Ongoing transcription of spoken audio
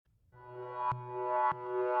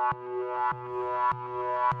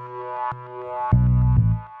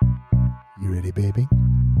Hey, baby.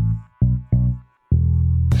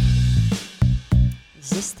 Is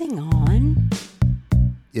this thing on?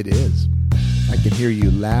 It is. I can hear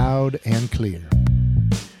you loud and clear.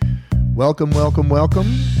 Welcome, welcome, welcome,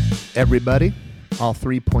 everybody. All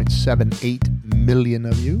 3.78 million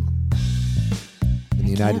of you in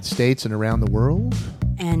the United States and around the world.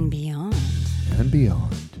 And beyond. And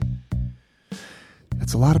beyond.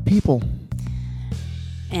 That's a lot of people.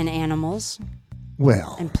 And animals.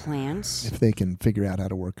 Well. And plants. If they can figure out how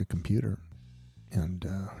to work a computer and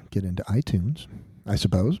get into iTunes, I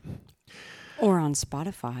suppose. Or on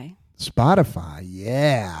Spotify. Spotify,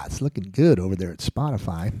 yeah. It's looking good over there at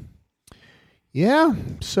Spotify. Yeah.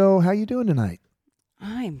 So how you doing tonight?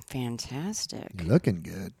 I'm fantastic. You're looking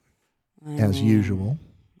good, as usual.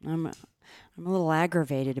 I'm a little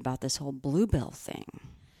aggravated about this whole Bluebell thing.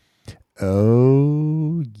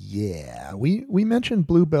 Oh, yeah. We mentioned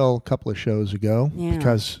Bluebell a couple of shows ago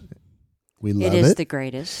because we love it. It is the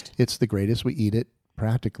greatest. It's the greatest. We eat it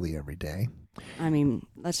practically every day. I mean,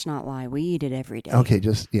 let's not lie. We eat it every day. Okay,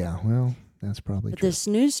 well, that's probably true. This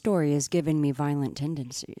news story has given me violent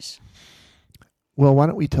tendencies. Well, why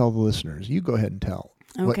don't we tell the listeners? You go ahead and tell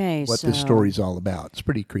what this story's all about. It's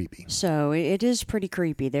pretty creepy. So it is pretty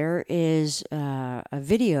creepy. There is a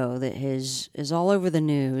video that is all over the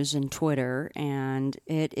news and Twitter, and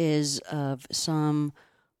it is of some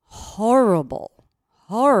horrible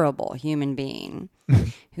human being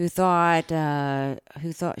who thought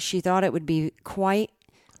it would be quite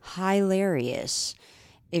hilarious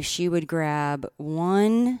if she would grab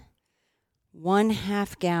one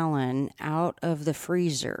half gallon out of the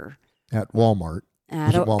freezer at Walmart.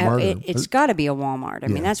 Is it Walmart? It's got to be a Walmart. I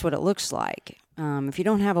mean, that's what it looks like. If you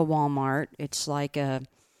don't have a Walmart, it's like a...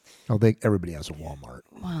 Oh, everybody has a Walmart.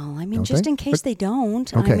 Well, I mean, just in case they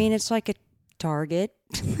don't. Okay. I mean, it's like a Target.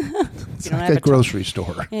 It's like a grocery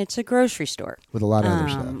store. It's a grocery store. With a lot of other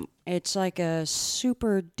stuff. It's like a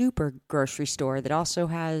super duper grocery store that also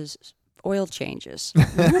has oil changes.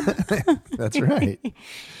 That's right.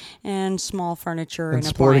 And small furniture and and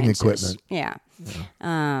sporting appliances. Equipment. Yeah.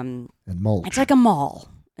 And mulch. It's like a mall.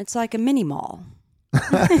 It's like a mini mall.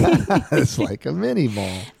 It's like a mini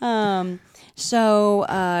mall.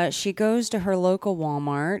 So she goes to her local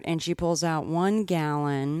Walmart and she pulls out 1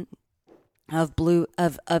 gallon of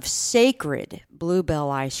sacred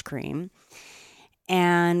Bluebell ice cream.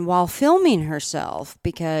 And while filming herself,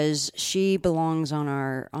 because she belongs on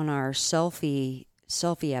our selfie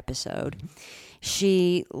episode,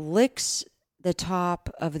 she licks the top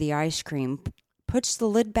of the ice cream, puts the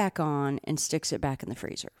lid back on, and sticks it back in the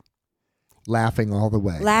freezer. Laughing all the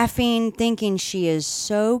way. Laughing, thinking she is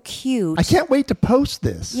so cute. I can't wait to post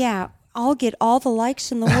this. Yeah, I'll get all the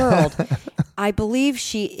likes in the world. I believe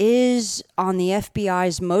she is on the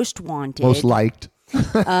FBI's most wanted. Most liked.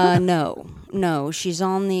 No, she's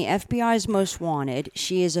on the FBI's most wanted.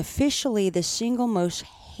 She is officially the single most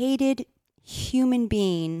hated human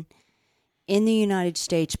being in the United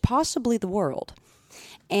States, possibly the world.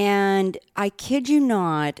 And I kid you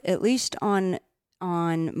not, at least on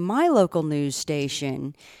my local news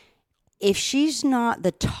station, if she's not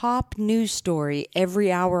the top news story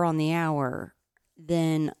every hour on the hour,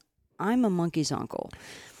 then I'm a monkey's uncle.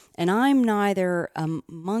 And I'm neither a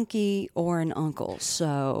monkey or an uncle,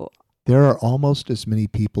 so... There are almost as many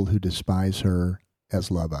people who despise her as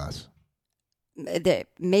love us.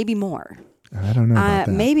 Maybe more. I don't know about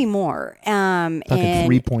that. Maybe more. Talking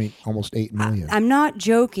 3.8 million. I'm not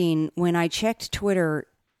joking. When I checked Twitter,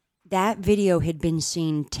 that video had been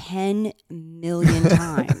seen 10 million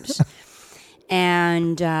times.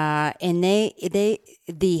 And the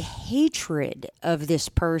hatred of this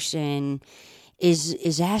person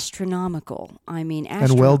is astronomical. I mean,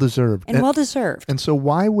 and well deserved. And well deserved. And so,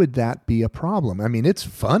 why would that be a problem? I mean, it's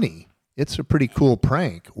funny. It's a pretty cool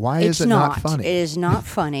prank. Why is it not funny? It is not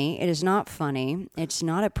funny. It is not funny. It's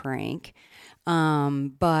not a prank.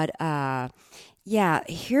 Yeah,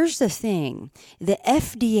 here's the thing. The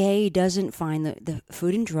FDA doesn't find, the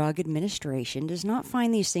Food and Drug Administration does not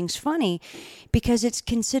find these things funny because it's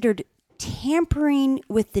considered tampering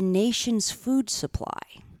with the nation's food supply.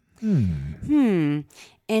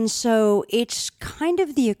 And so it's kind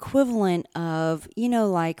of the equivalent of,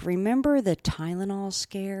 like, remember the Tylenol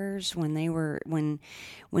scares when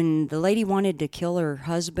the lady wanted to kill her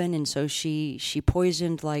husband, and so she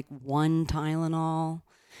poisoned like 1 Tylenol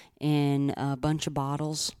in a bunch of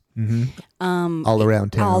bottles. Mm-hmm. All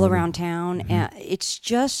around town.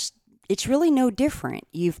 Mm-hmm. It's really no different.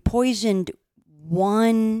 You've poisoned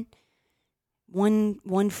one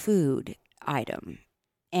food item,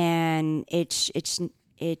 and it's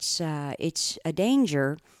a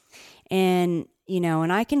danger. And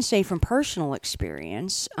and I can say from personal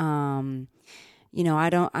experience, I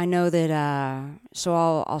know that, so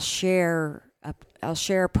I'll share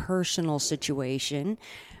a personal situation.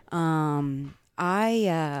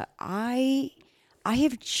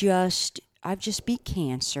 I've just beat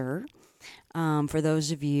cancer. For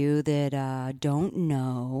those of you that don't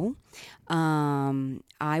know,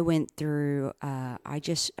 I went through. I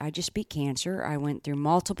just beat cancer. I went through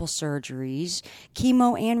multiple surgeries,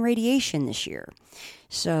 chemo and radiation this year.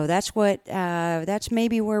 So that's what. That's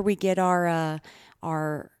maybe where we get our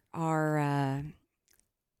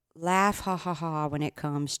laugh, ha ha ha, when it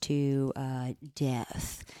comes to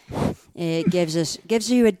death. It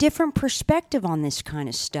gives you a different perspective on this kind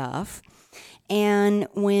of stuff. And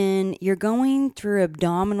when you're going through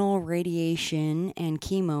abdominal radiation and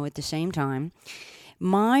chemo at the same time,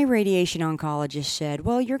 my radiation oncologist said,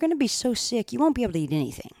 well, you're going to be so sick, you won't be able to eat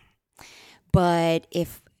anything. But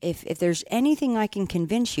if there's anything I can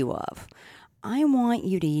convince you of, I want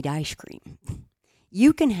you to eat ice cream.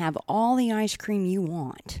 You can have all the ice cream you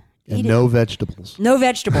want. And no vegetables. No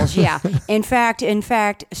vegetables, yeah. In fact,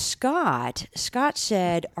 Scott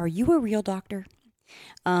said, are you a real doctor?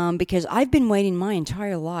 Because I've been waiting my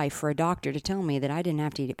entire life for a doctor to tell me that I didn't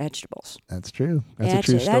have to eat vegetables. That's true. That's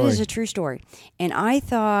a true story. That is a true story. And I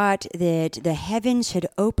thought that the heavens had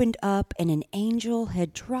opened up and an angel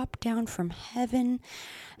had dropped down from heaven.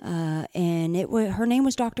 And her name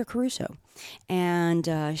was Dr. Caruso. And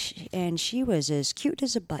she was as cute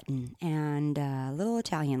as a button and a little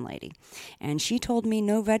Italian lady. And she told me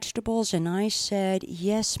no vegetables. And I said,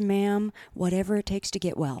 yes, ma'am, whatever it takes to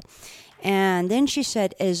get well. And then she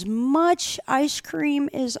said, as much ice cream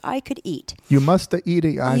as I could eat. You must eat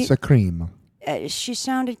ice cream. She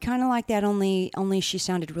sounded kind of like that, only she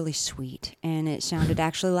sounded really sweet. And it sounded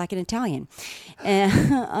actually like an Italian.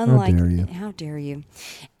 How dare you?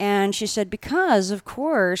 And she said, because, of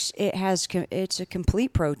course, it's a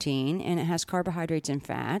complete protein, and it has carbohydrates and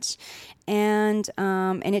fats. And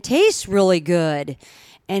it tastes really good.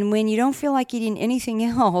 And when you don't feel like eating anything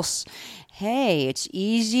else, hey, it's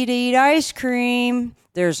easy to eat ice cream.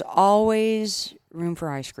 There's always room for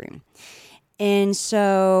ice cream. And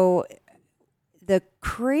so the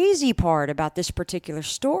crazy part about this particular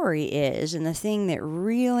story is, and the thing that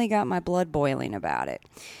really got my blood boiling about it,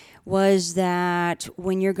 was that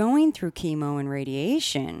when you're going through chemo and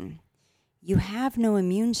radiation, you have no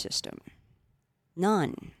immune system.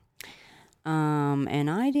 None. And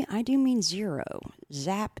I do mean zero.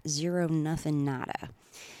 Zap, zero, nothing, nada.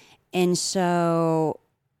 And so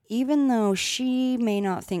even though she may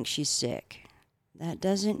not think she's sick, that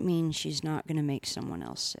doesn't mean she's not going to make someone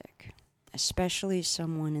else sick, especially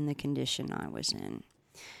someone in the condition I was in.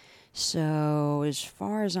 So as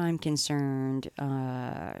far as I'm concerned,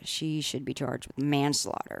 she should be charged with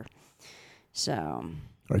manslaughter. Or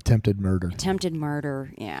attempted murder. Attempted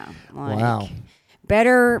murder, yeah. Wow.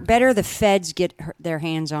 Better the feds get their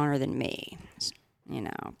hands on her than me,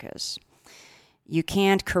 because you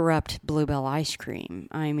can't corrupt Bluebell ice cream.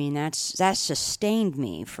 I mean, that sustained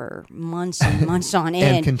me for months and months on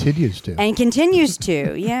end. And continues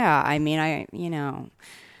to. Yeah. I mean,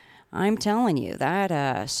 I'm telling you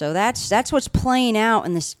that. So that's what's playing out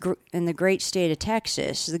in the great state of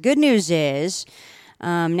Texas. The good news is,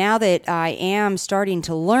 now that I am starting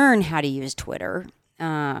to learn how to use Twitter,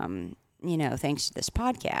 thanks to this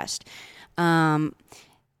podcast,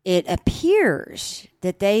 it appears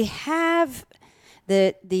that they have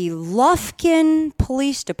the Lufkin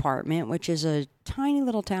Police Department, which is a tiny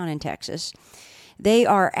little town in Texas. They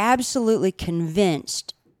are absolutely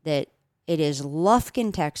convinced that it is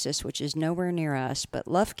Lufkin, Texas, which is nowhere near us, but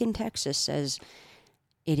Lufkin, Texas says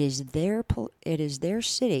it is their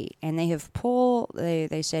city, and they have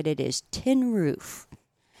they said it is Tin Roof.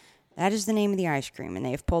 That is the name of the ice cream, and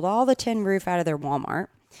they have pulled all the Tin Roof out of their Walmart,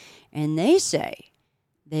 and they say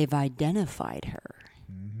they've identified her.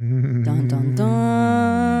 Dun, dun,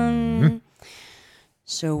 dun.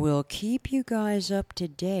 So we'll keep you guys up to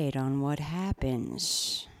date on what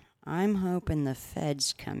happens. I'm hoping the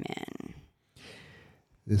feds come in.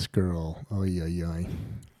 This girl, she's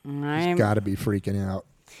got to be freaking out.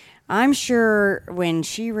 I'm sure when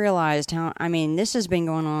she realized this has been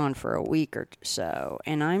going on for a week or so,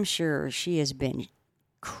 and I'm sure she has been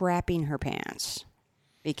crapping her pants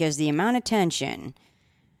because the amount of attention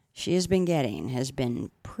she has been getting has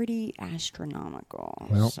been pretty astronomical.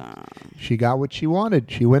 Well, she got what she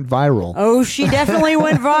wanted. She went viral. Oh, she definitely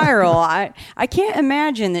went viral. I can't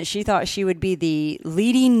imagine that she thought she would be the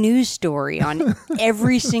leading news story on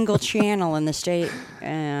every single channel in the state.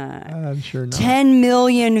 I'm sure not. 10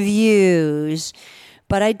 million views.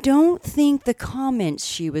 But I don't think the comments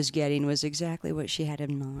she was getting was exactly what she had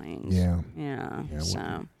in mind. Yeah. Yeah.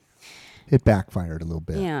 So. It backfired a little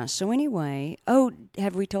bit. Yeah. So anyway,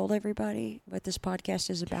 have we told everybody what this podcast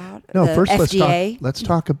is about? No, the first FDA? let's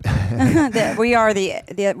talk about We are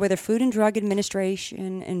we're the Food and Drug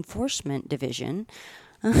Administration Enforcement Division.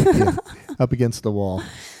 up against the wall.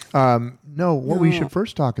 What we should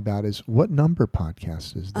first talk about is what number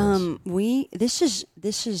podcast is this?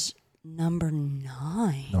 This is number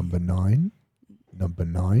 9. Number 9? Number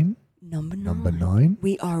 9? Number 9. Number 9?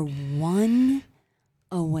 We are 1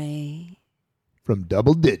 away from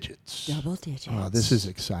double digits. Double digits. Oh, this is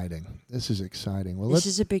exciting. Well, this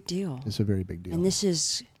is a big deal. It's a very big deal. And this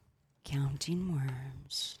is counting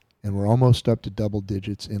worms. And we're almost up to double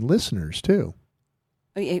digits in listeners, too.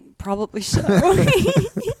 Probably so.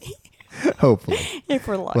 Hopefully. If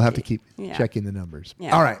we're lucky. We'll have to keep checking the numbers.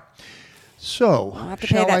 Yeah. All right. So, we'll have to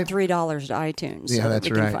pay that $3 to iTunes so that we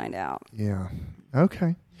can find out. Yeah.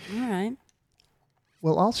 Okay. All right.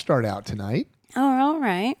 Well, I'll start out tonight. Oh, all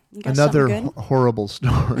right. Another horrible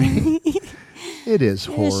story. It is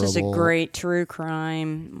horrible. This is a great true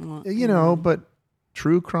crime. But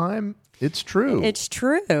true crime, it's true. It's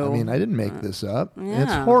true. I mean, I didn't make this up. Yeah.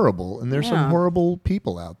 It's horrible, and there's some horrible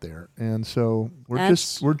people out there. And so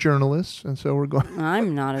we're journalists, and so we're going.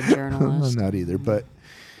 I'm not a journalist. I'm not either, but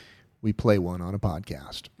we play one on a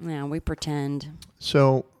podcast. Yeah, we pretend.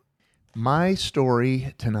 So my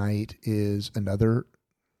story tonight is another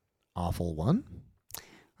awful one.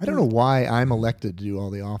 I don't know why I'm elected to do all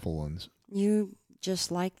the awful ones. You just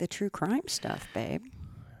like the true crime stuff, babe.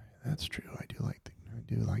 That's true. I do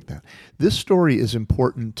like that. This story is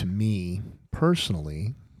important to me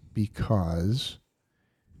personally because,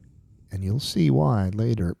 and you'll see why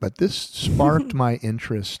later, but this sparked my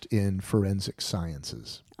interest in forensic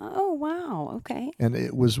sciences. Oh, wow. Okay. And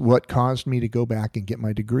it was what caused me to go back and get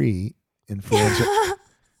my degree in forensic.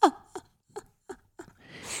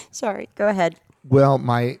 Sorry, go ahead. Well,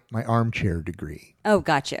 my armchair degree. Oh,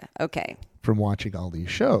 gotcha. Okay. From watching all these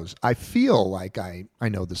shows. I feel like I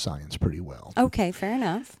know the science pretty well. Okay, fair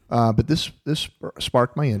enough. But this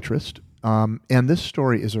sparked my interest. And this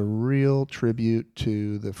story is a real tribute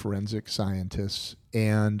to the forensic scientists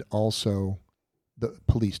and also the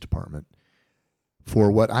police department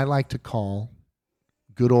for what I like to call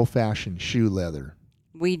good old-fashioned shoe leather.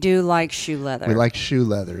 We do like shoe leather. We like shoe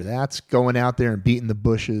leather. That's going out there and beating the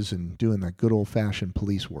bushes and doing that good old-fashioned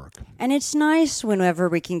police work. And it's nice whenever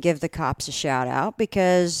we can give the cops a shout-out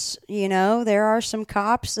because, there are some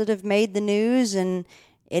cops that have made the news and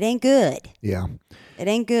it ain't good. Yeah. It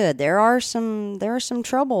ain't good. There are some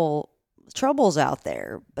troubles out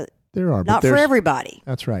there, but there are not for everybody.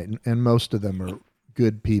 That's right. And most of them are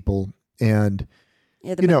good people. And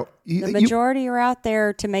the majority are out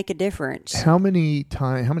there to make a difference. How many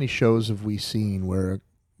shows have we seen where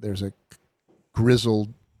there's a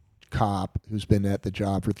grizzled cop who's been at the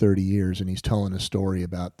job for 30 years and he's telling a story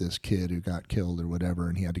about this kid who got killed or whatever,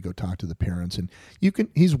 and he had to go talk to the parents, and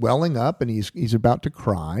he's welling up and he's about to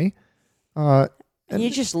cry. And you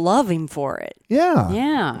just love him for it. Yeah.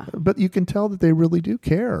 Yeah. But you can tell that they really do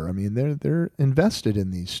care. I mean, they're invested in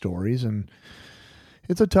these stories, and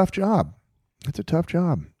it's a tough job.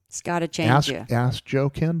 It's got to change you. Ask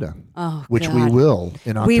Joe Kenda. Oh, which God. we will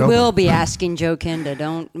in October. We will be asking Joe Kenda.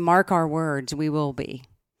 Don't mark our words. We will be.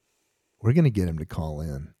 We're going to get him to call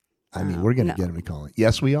in. We're going to get him to call in.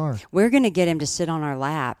 Yes, we are. We're going to get him to sit on our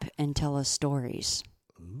lap and tell us stories.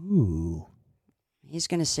 Ooh. He's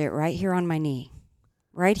going to sit right here on my knee.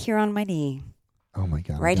 Right here on my knee. Oh, my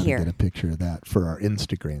God. Right here. Get a picture of that for our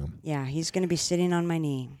Instagram. Yeah, he's going to be sitting on my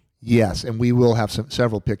knee. Yes, and we will have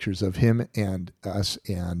several pictures of him and us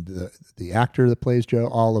and the actor that plays Joe,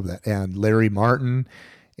 all of that, and Larry Martin.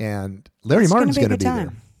 And Larry Martin's going to be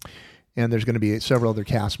there. And there's going to be several other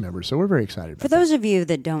cast members, so we're very excited about For those of you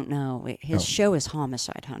that don't know, his show is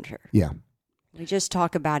Homicide Hunter. Yeah. We just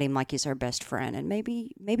talk about him like he's our best friend, and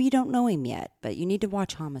maybe you don't know him yet, but you need to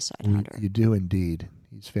watch Homicide Hunter. You do indeed.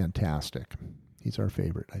 He's fantastic. He's our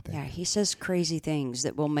favorite, I think. Yeah, he says crazy things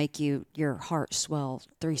that will make your heart swell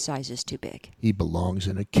 3 sizes too big. He belongs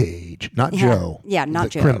in a cage. Not Joe. Yeah, not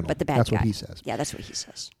Joe, criminal. but the bad guy. That's what he says. Yeah, that's what he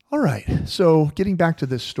says. All right. So getting back to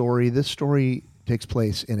this story takes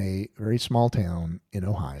place in a very small town in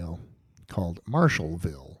Ohio called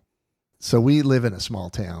Marshallville. So we live in a small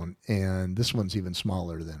town, and this one's even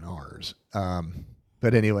smaller than ours.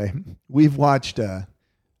 But anyway, we've watched a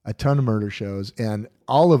ton of murder shows, and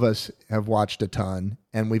all of us have watched a ton,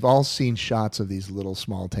 and we've all seen shots of these little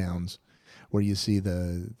small towns where you see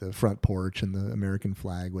the front porch and the American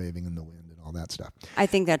flag waving in the wind and all that stuff. I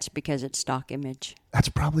think that's because it's stock image. That's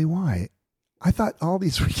probably why. I thought all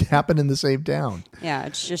these happened in the same town. Yeah,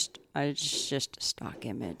 it's just a stock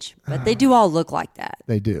image. But they do all look like that.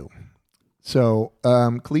 They do. So,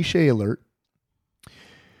 cliche alert.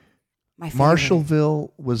 My favorite.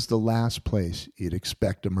 Marshallville was the last place you'd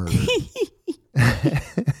expect a murder.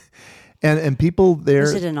 and people there...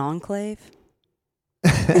 Is it an enclave?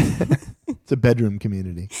 It's a bedroom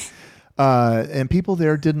community. And people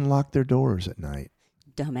there didn't lock their doors at night.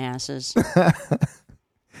 Dumbasses.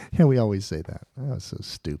 Yeah, we always say that. Oh, it's so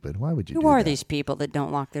stupid. Why would you do that? Who are these people that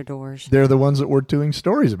don't lock their doors? They're the ones that we're doing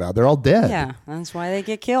stories about. They're all dead. Yeah, that's why they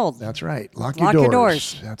get killed. That's right. Lock your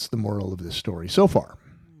doors. That's the moral of this story so far.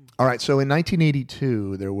 All right, so in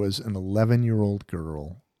 1982, there was an 11-year-old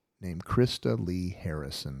girl named Krista Lee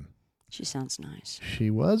Harrison. She sounds nice. She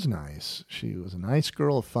was nice. She was a nice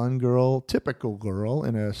girl, a fun girl, typical girl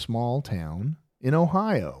in a small town in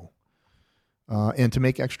Ohio. And to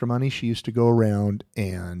make extra money, she used to go around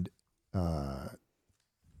and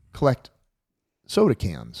collect soda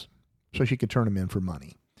cans so she could turn them in for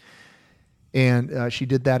money. And she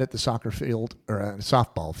did that at the soccer field, or a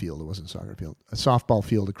softball field. It wasn't a soccer field. A softball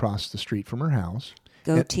field across the street from her house.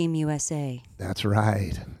 Go Team USA. That's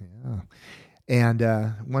right. Yeah. And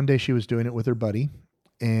one day she was doing it with her buddy,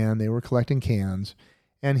 and they were collecting cans.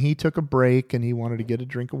 And he took a break, and he wanted to get a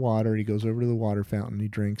drink of water. He goes over to the water fountain, he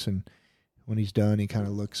drinks, and when he's done, he kind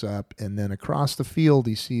of looks up, and then across the field,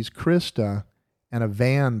 he sees Krista, and a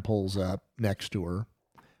van pulls up next to her.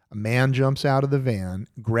 A man jumps out of the van,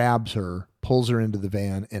 grabs her, pulls her into the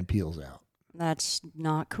van, and peels out. That's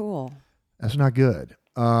not cool. That's not good.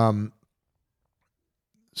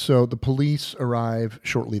 So the police arrive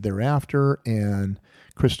shortly thereafter, and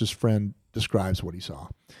Krista's friend describes what he saw.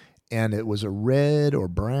 And it was a red or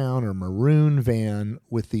brown or maroon van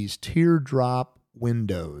with these teardrop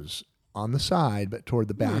windows on the side, but toward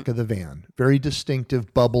the back of the van. Very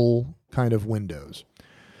distinctive bubble kind of windows.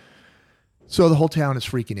 So the whole town is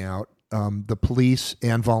freaking out. The police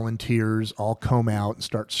and volunteers all come out and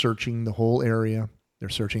start searching the whole area. They're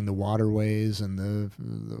searching the waterways and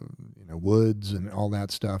the woods and all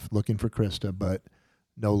that stuff, looking for Krista, but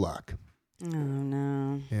no luck. Oh,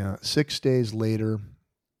 no. Yeah. 6 days later,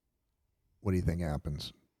 what do you think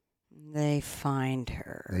happens? They find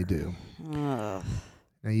her. They do. Ugh.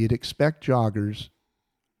 Now, you'd expect joggers,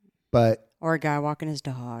 but... Or a guy walking his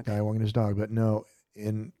dog. But no,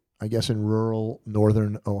 I guess in rural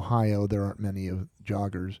northern Ohio, there aren't many of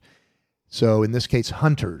joggers. So in this case,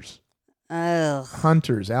 hunters. Ugh.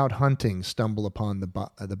 Hunters out hunting stumble upon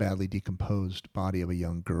the badly decomposed body of a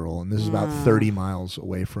young girl. And this is about 30 miles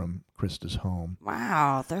away from Krista's home.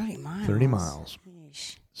 Wow, 30 miles. 30 miles.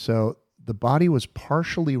 Yeesh. So the body was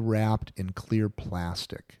partially wrapped in clear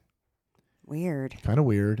plastic. Weird. Kind of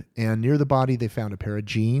weird. And near the body, they found a pair of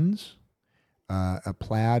jeans, a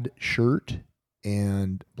plaid shirt,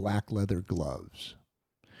 and black leather gloves.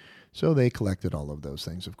 So they collected all of those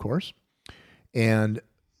things, of course. And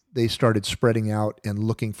they started spreading out and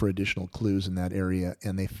looking for additional clues in that area.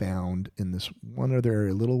 And they found in this one other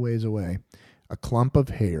area, a little ways away, a clump of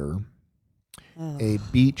hair, a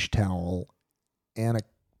beach towel, and a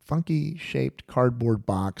funky shaped cardboard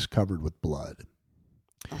box covered with blood.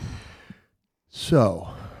 So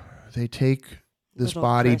they take this Little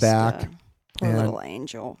body Krista. back. Poor and little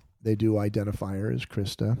angel. They do identify her as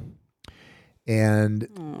Krista. And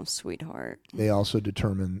Oh, sweetheart. they also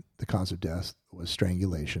determined the cause of death was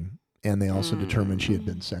strangulation. And they also determined she had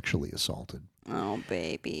been sexually assaulted. Oh,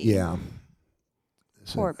 baby. Yeah.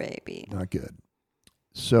 So, Poor baby. not good.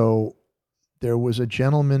 So there was a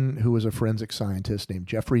gentleman who was a forensic scientist named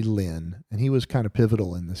Jeffrey Lynn, and he was kind of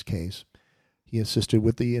pivotal in this case. He assisted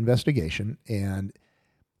with the investigation, and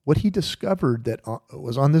what he discovered that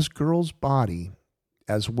was on this girl's body,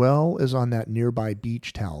 as well as on that nearby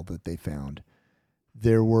beach towel that they found,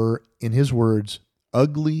 there were, in his words,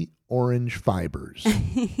 ugly orange fibers.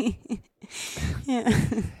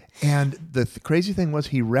 Yeah. And the crazy thing was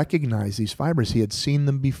he recognized these fibers. He had seen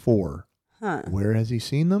them before. Huh. Where has he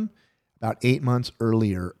seen them? About 8 months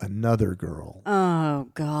earlier, another girl, Oh,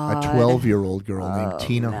 God. a 12-year-old girl named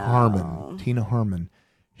Tina Harmon. Tina Harmon.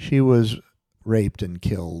 She was raped and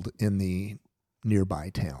killed in the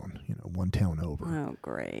nearby town, one town over. Oh,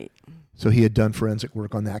 great. So he had done forensic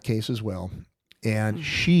work on that case as well. And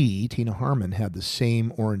she, Tina Harmon, had the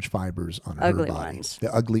same orange fibers on her Ugly body. ones.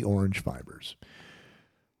 The ugly orange fibers.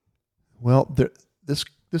 Well,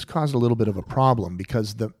 this caused a little bit of a problem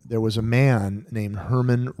because there was a man named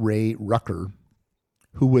Herman Ray Rucker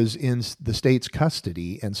who was in the state's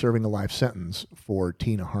custody and serving a life sentence for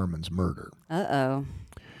Tina Harmon's murder. Uh-oh.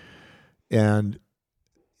 And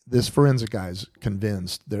this forensic guy is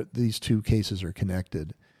convinced that these two cases are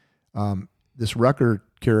connected. this Rucker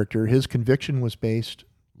character, his conviction was based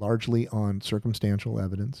largely on circumstantial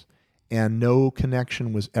evidence, and no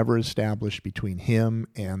connection was ever established between him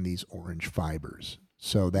and these orange fibers.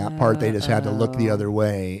 So that part, they just had to look the other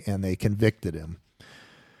way, and they convicted him.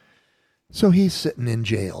 So he's sitting in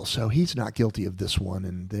jail. So he's not guilty of this one,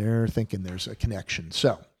 and they're thinking there's a connection.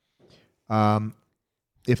 So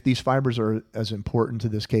if these fibers are as important to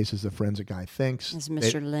this case as the forensic guy thinks, as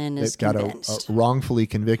Mr. Lynn is they've convinced. got a wrongfully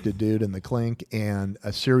convicted dude in the clink and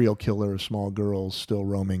a serial killer of small girls still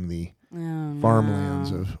roaming the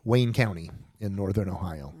farmlands of Wayne County in northern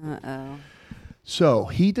Ohio. Uh-oh. So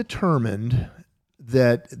he determined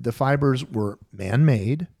that the fibers were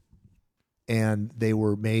man-made and they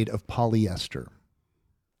were made of polyester.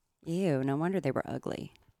 Ew, no wonder they were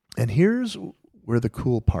ugly. And here's where the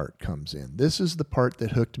cool part comes in. This is the part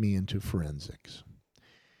that hooked me into forensics.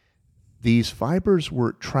 These fibers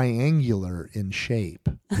were triangular in shape,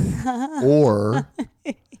 or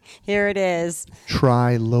here it is.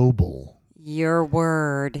 trilobal. Your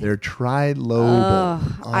word. They're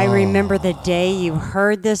trilobal. I remember the day you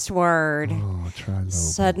heard this word. Oh, trilobal.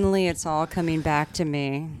 Suddenly it's all coming back to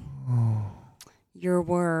me. Your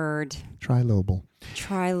word. Trilobal.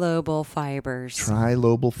 Trilobal fibers.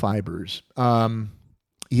 Trilobal fibers.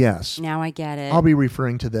 Yes. Now I get it. I'll be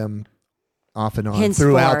referring to them off and on Henceforth.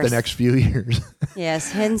 throughout the next few years.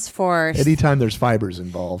 Yes, henceforth. Anytime there's fibers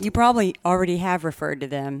involved. You probably already have referred to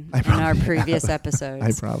them in our previous episodes.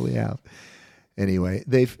 I probably have. Anyway,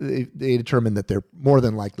 they determined that they're more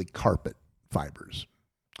than likely carpet fibers.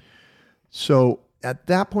 So at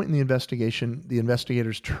that point in the investigation, the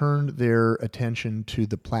investigators turned their attention to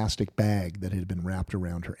the plastic bag that had been wrapped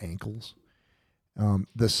around her ankles.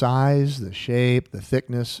 The size, the shape, the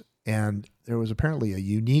thickness, and there was apparently a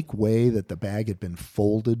unique way that the bag had been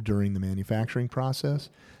folded during the manufacturing process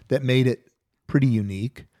that made it pretty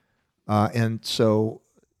unique. And so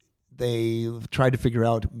they tried to figure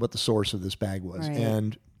out what the source of this bag was. Right.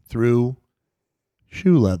 And through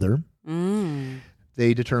shoe leather,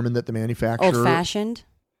 they determined that the manufacturer... Old-fashioned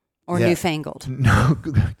or newfangled? No,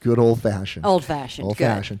 good old-fashioned. Old-fashioned.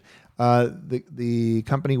 Old-fashioned. The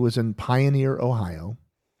company was in Pioneer, Ohio,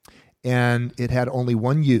 and it had only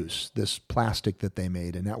one use, this plastic that they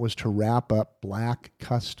made, and that was to wrap up black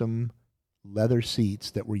custom leather seats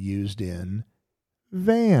that were used in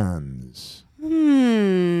vans.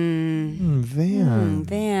 Vans.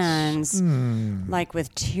 Vans. Like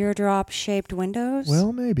with teardrop-shaped windows?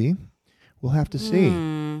 Well, maybe. We'll have to see.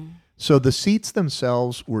 So the seats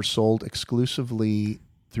themselves were sold exclusively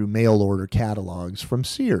through mail order catalogs from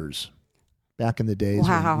Sears. Back in the days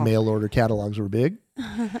when mail order catalogs were big.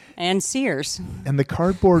 And Sears. And the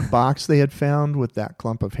cardboard box they had found with that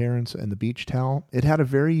clump of hair and the beach towel, it had a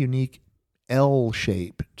very unique L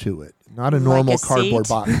shape to it. Not a normal cardboard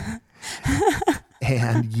box.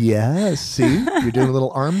 And yes, see, you're doing a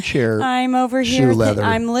little armchair. I'm over here. Shoe leather.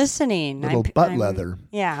 I'm listening. Little butt leather.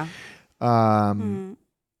 Yeah.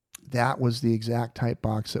 That was the exact type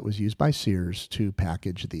box that was used by Sears to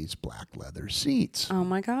package these black leather seats. Oh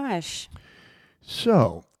my gosh.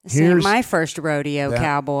 So this ain't my first rodeo,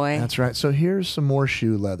 cowboy. That's right. So here's some more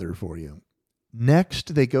shoe leather for you.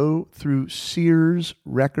 Next, they go through Sears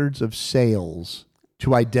records of sales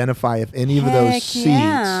to identify if any of those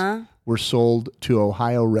seats were sold to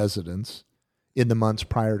Ohio residents in the months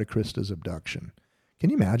prior to Krista's abduction. Can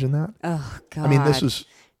you imagine that? Oh, God. I mean, this is...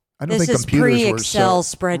 I don't think this is computers pre-Excel were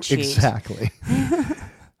spreadsheet. Exactly.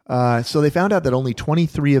 So they found out that only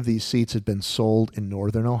 23 of these seats had been sold in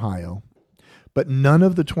northern Ohio, but none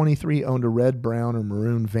of the 23 owned a red, brown, or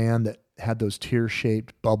maroon van that had those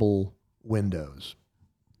tear-shaped bubble windows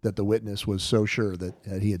that the witness was so sure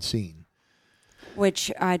that he had seen.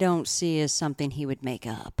 Which I don't see as something he would make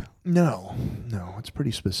up. No, it's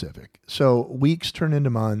pretty specific. So weeks turn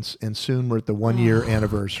into months, and soon we're at the 1-year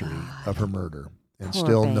anniversary of her murder. And Poor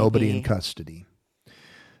still baby. nobody in custody.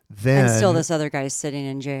 Then, and still this other guy's sitting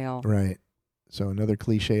in jail. Right. So another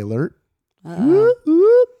cliche alert. Uh-oh. Whoop,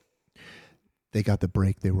 whoop. They got the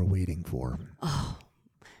break they were waiting for. Oh,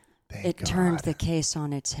 Thank God. turned the case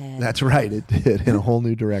on its head. That's right. It did in a whole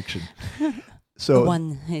new direction. So the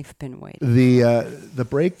one they've been waiting. The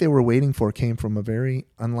break they were waiting for came from a very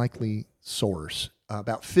unlikely source.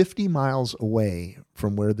 About 50 miles away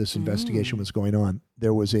from where this investigation was going on,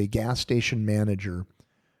 there was a gas station manager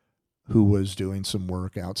who was doing some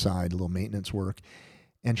work outside, a little maintenance work,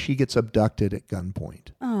 and she gets abducted at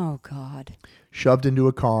gunpoint. Oh, God. Shoved into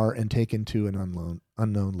a car and taken to an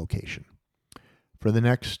unknown location. For the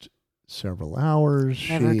next several hours,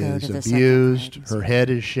 she is abused. Her head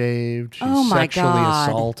is shaved. She's sexually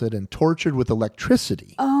assaulted and tortured with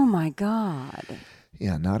electricity. Oh, my God.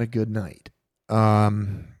 Yeah, not a good night.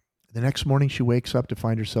 The next morning, she wakes up to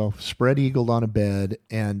find herself spread-eagled on a bed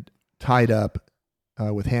and tied up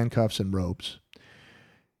with handcuffs and ropes.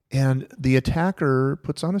 And the attacker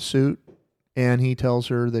puts on a suit, and he tells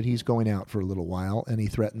her that he's going out for a little while, and he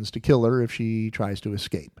threatens to kill her if she tries to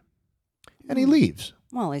escape. And he leaves.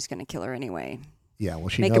 Well, he's going to kill her anyway. Yeah, well,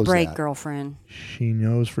 she knows knows Make a break, that. girlfriend. She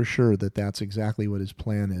knows for sure that that's exactly what his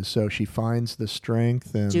plan is. So she finds the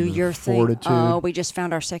strength and Do the your fortitude. thing. Oh, we just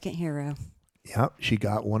found our second hero. Yep, she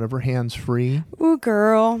got one of her hands free, Ooh,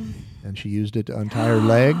 girl. and she used it to untie her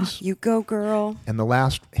legs. You go, girl. And the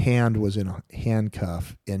last hand was in a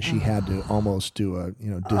handcuff, and she had to almost do a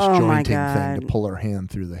my disjointing thing to God. pull her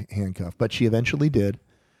hand through the handcuff. But she eventually did.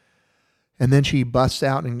 And then she busts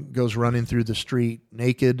out and goes running through the street,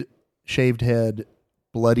 naked, shaved head,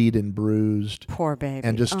 bloodied and bruised, Poor baby.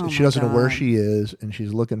 and just Oh, she my doesn't know where God. she is, and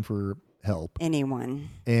she's looking for help. Anyone.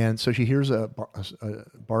 And so she hears a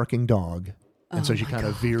barking dog. And so she kind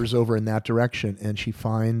of veers over in that direction, and she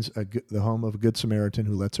finds the home of a Good Samaritan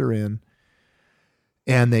who lets her in,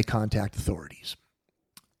 and they contact authorities.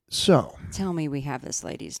 So, Tell me we have this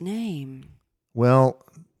lady's name. well,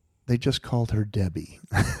 they just called her Debbie.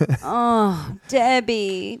 Oh,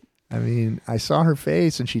 Debbie. I mean, I saw her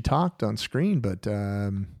face, and she talked on screen, but,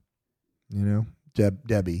 Debbie.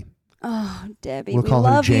 Oh, Debbie. We'll we call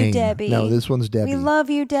her love Jane. you, Debbie. No, this one's Debbie. We love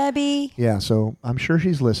you, Debbie. Yeah, so I'm sure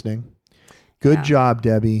she's listening. Good Yeah. job,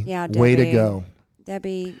 Debbie. Yeah, Way to Debbie. go.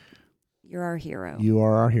 Debbie, you're our hero. You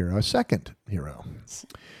are our hero, a second hero.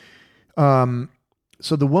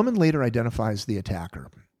 So the woman later identifies the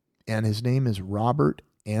attacker, and his name is Robert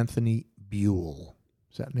Anthony Buell.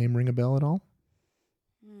 Does that name ring a bell at all?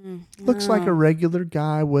 Looks like a regular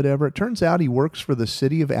guy, whatever. It turns out he works for the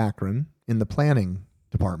city of Akron in the planning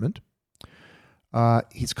department.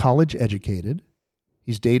 He's college educated.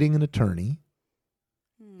 He's dating an attorney.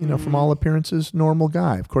 From all appearances, normal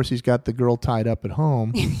guy. Of course, he's got the girl tied up at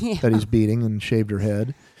home that he's beating and shaved her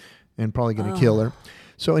head and probably going to kill her.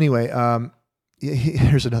 So anyway,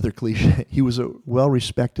 here's another cliche. He was a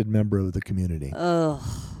well-respected member of the community. Ugh.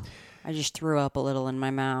 I just threw up a little in my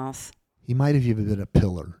mouth. He might have even been a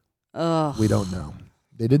pillar. Ugh. We don't know.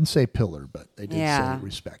 They didn't say pillar, but they did Yeah. say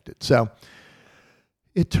respected. So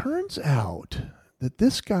it turns out that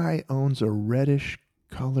this guy owns a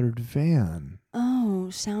reddish-colored van. Oh,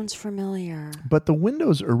 sounds familiar. But the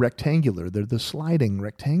windows are rectangular. They're the sliding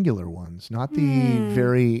rectangular ones, not the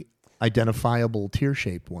very identifiable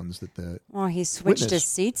tear-shaped ones that the... Well, he switched Witness. his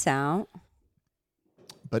seats out.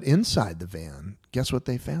 But inside the van, guess what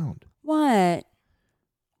they found? What?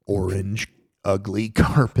 Orange, ugly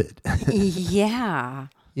carpet. Yeah.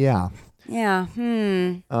 Yeah. Yeah.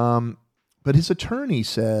 But his attorney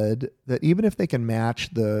said that even if they can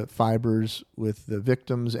match the fibers with the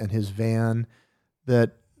victims and his van,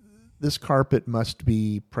 that this carpet must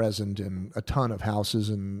be present in a ton of houses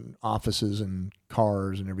and offices and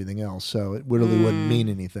cars and everything else. So it really wouldn't mean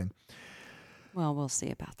anything. Well, we'll see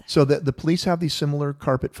about that. So the police have these similar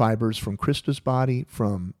carpet fibers from Krista's body,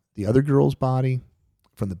 from the other girl's body,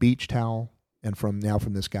 from the beach towel, and from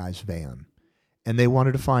this guy's van. And they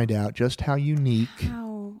wanted to find out just how unique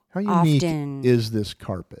Often is this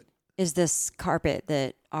carpet. is this carpet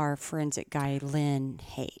that our forensic guy Lynn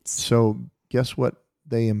hates? So guess what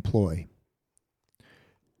they employ?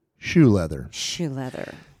 Shoe leather. Shoe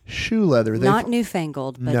leather. Shoe leather. Not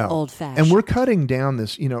newfangled, but No. old-fashioned. And we're cutting down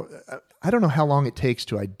this, I don't know how long it takes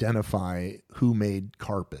to identify who made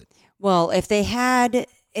carpet. Well, if they had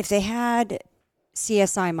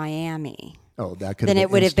CSI Miami, Oh, that could then have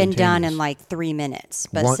it would have been done in instantaneous. like 3 minutes.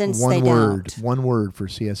 But one, since one they word, don't, one word for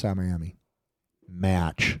CSI Miami.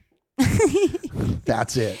 Match.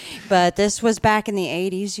 That's it. but this was back in the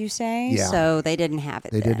 80s, you say? Yeah. So they didn't have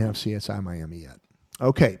it They then. didn't have CSI Miami yet.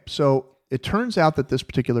 Okay, so it turns out that this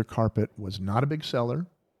particular carpet was not a big seller,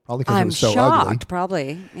 probably because it I'm was so shocked, ugly.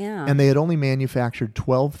 probably. Yeah. And they had only manufactured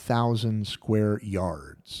 12,000 square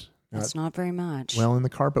yards. That's not very much. Well, in the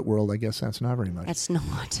carpet world, I guess that's not very much. That's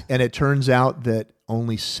not. And it turns out that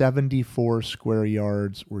only 74 square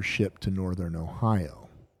yards were shipped to northern Ohio.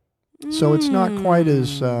 So it's not quite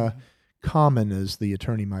as common as the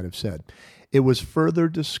attorney might have said. It was further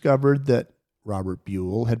discovered that Robert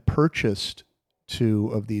Buell had purchased 2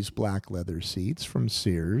 of these black leather seats from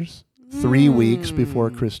Sears 3 weeks before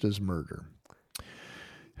Krista's murder.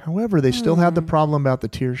 However, they still had the problem about the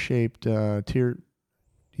teardrop-shaped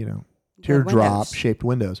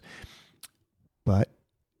windows. But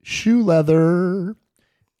shoe leather.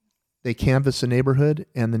 They canvassed the neighborhood,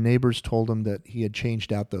 and the neighbors told him that he had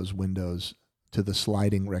changed out those windows to the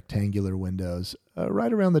sliding rectangular windows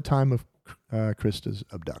right around the time of Krista's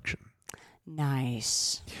abduction.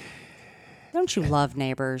 Nice. Don't you love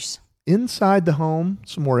Neighbors? Inside the home,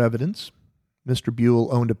 some more evidence. Mr.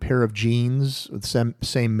 Buell owned a pair of jeans with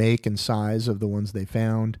same make and size of the ones they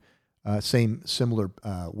found, similar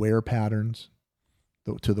wear patterns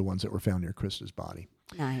to the ones that were found near Krista's body.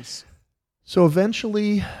 Nice. So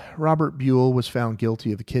eventually, Robert Buell was found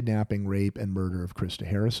guilty of kidnapping, rape, and murder of Krista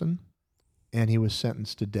Harrison, and he was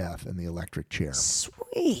sentenced to death in the electric chair.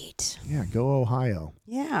 Sweet. Yeah, go Ohio.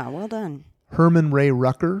 Yeah, well done. Herman Ray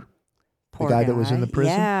Rucker, Poor the guy that was in the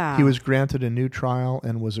prison, Yeah. he was granted a new trial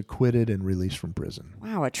and was acquitted and released from prison.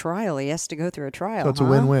 Wow, a trial. He has to go through a trial. So it's a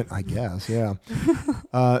win-win, I guess, yeah.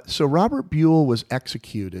 So Robert Buell was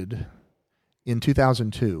executed in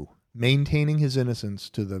 2002, maintaining his innocence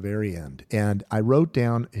to the very end. And I wrote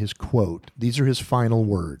down his quote. These are his final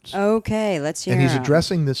words. Okay, let's hear And he's him.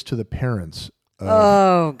 addressing this to the parents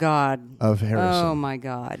Oh, God. of Harrison. Oh, my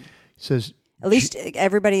God. He says, At least,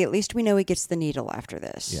 everybody, at least we know he gets the needle after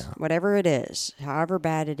this. Yeah. Whatever it is, however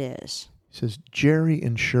bad it is. he says, Jerry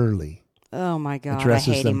and Shirley. Oh, my God. I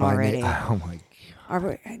Addresses hate them him by already. name. Oh, my God.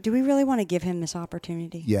 Do we really want to give him this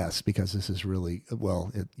opportunity? Yes, because this is really,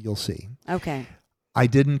 you'll see. Okay. I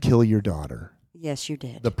didn't kill your daughter. Yes, you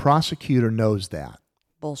did. The prosecutor knows that.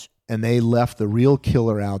 Bullshit. And they left the real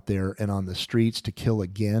killer out there and on the streets to kill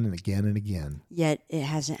again and again and again. Yet it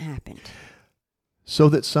hasn't happened. So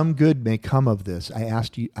that some good may come of this, I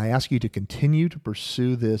ask you to continue to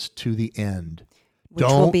pursue this to the end. Which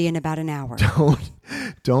will be in about an hour.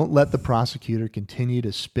 Don't let the prosecutor continue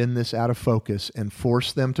to spin this out of focus and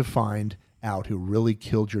force them to find out who really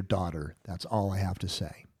killed your daughter. That's all I have to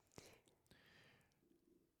say.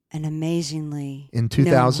 And amazingly, In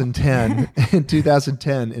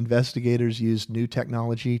 2010, investigators used new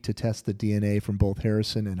technology to test the DNA from both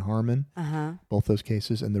Harrison and Harmon, both those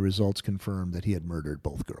cases, and the results confirmed that he had murdered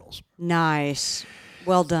both girls. Nice.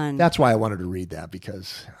 Well done. That's why I wanted to read that,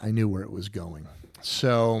 because I knew where it was going.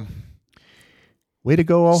 So, way to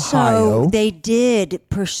go, Ohio. So they did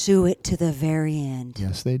pursue it to the very end.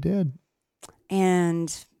 Yes, they did.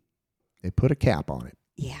 And They put a cap on it.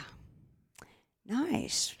 yeah.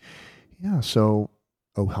 Nice. Yeah, so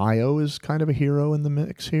Ohio is kind of a hero in the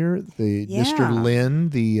mix here. The Yeah. Mr. Lynn,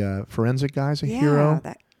 the forensic guy's a hero.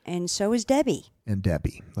 And so is Debbie. And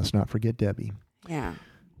Debbie. Let's not forget Debbie. Yeah.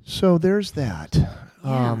 So there's that.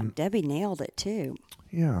 Yeah. Debbie nailed it too.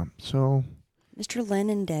 Yeah, so Mr. Lynn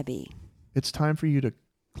and Debbie. it's time for you to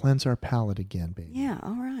cleanse our palate again, baby. Yeah.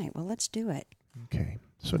 All right. Well, let's do it. Okay.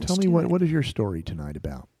 So Let's tell me do it. what is your story tonight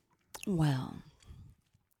about? Well,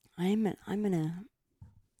 I'm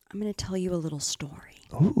gonna tell you a little story.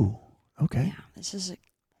 Ooh. Okay. Yeah. This is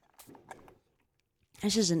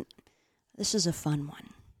a fun one.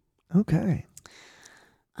 Okay.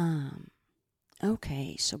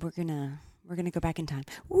 Okay, so we're gonna go back in time.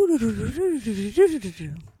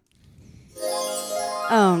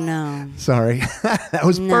 Oh no. Sorry. That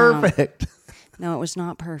was No. perfect. No, it was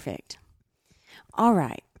not perfect. All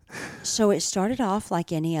right. So it started off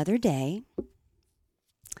like any other day,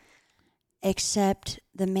 except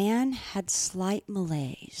the man had slight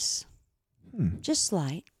malaise. Just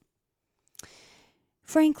slight.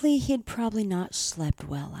 Frankly, he'd probably not slept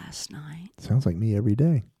well last night. Sounds like me every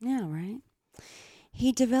day. Yeah, right.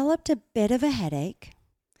 He developed a bit of a headache,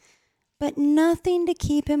 but nothing to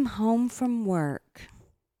keep him home from work.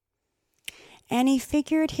 And he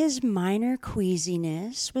figured his minor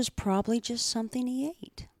queasiness was probably just something he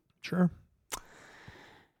ate. Sure.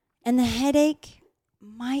 And the headache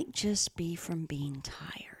might just be from being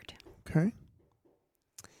tired. Okay.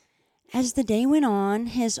 As the day went on,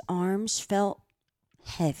 his arms felt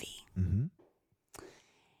heavy. Mm-hmm.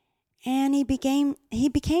 And he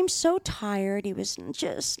became so tired he was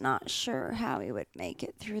just not sure how he would make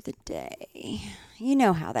it through the day. You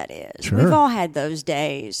know how that is. Sure. We've all had those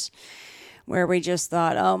days where we just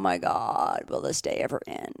thought, oh my God, will this day ever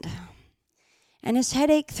end? And his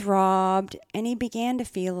headache throbbed and he began to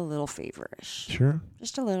feel a little feverish. Sure.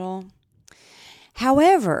 Just a little.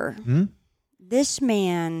 However, Hmm? this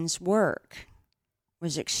man's work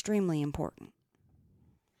was extremely important.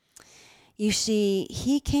 You see,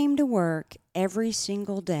 he came to work every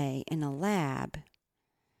single day in a lab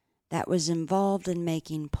that was involved in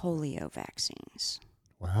making polio vaccines.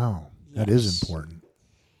 Wow. That is Yes. important.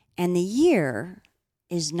 And the year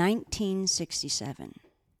is 1967.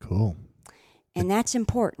 Cool. And that's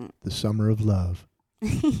important. The summer of love.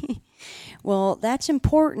 Well, that's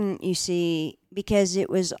important, you see, because it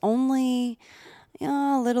was only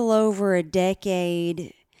a little over a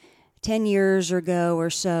decade, 10 years ago or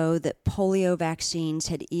so, that polio vaccines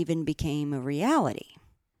had even became a reality.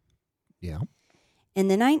 Yeah. In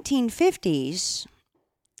the 1950s,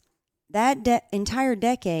 that entire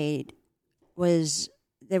decade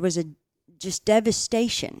there was a just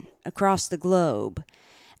devastation across the globe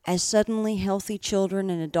as suddenly healthy children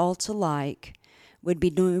and adults alike would be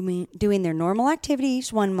doing their normal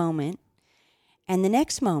activities one moment, and the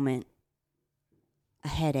next moment, a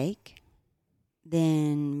headache,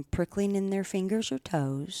 then prickling in their fingers or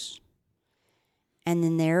toes, and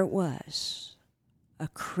then there it was, a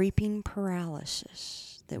creeping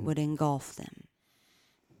paralysis that would engulf them.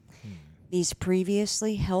 These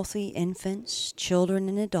previously healthy infants, children,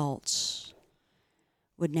 and adults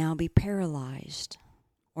would now be paralyzed,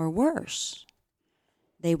 or worse,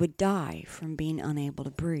 they would die from being unable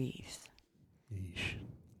to breathe. Yeesh.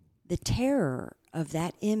 The terror of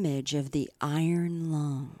that image of the iron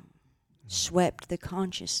lung swept the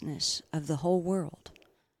consciousness of the whole world.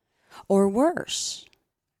 Or worse,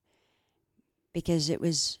 because it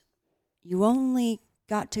was, you only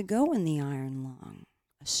got to go in the iron lung,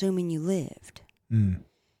 assuming you lived.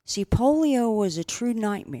 See, polio was a true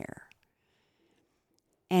nightmare,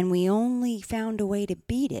 and we only found a way to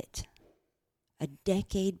beat it a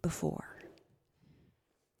decade before.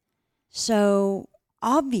 So,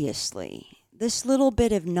 obviously, this little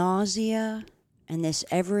bit of nausea and this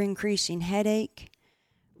ever-increasing headache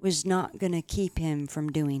was not going to keep him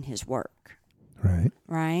from doing his work. Right.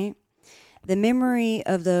 Right? The memory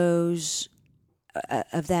of those,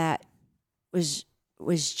 of that was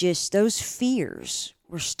just, those fears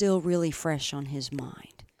were still really fresh on his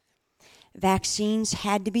mind. Vaccines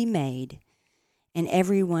had to be made, and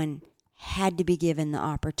everyone had to be given the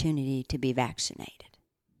opportunity to be vaccinated.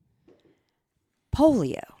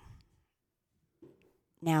 Polio.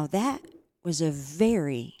 Now that was a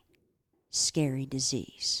very scary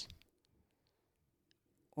disease.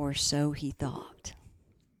 Or so he thought.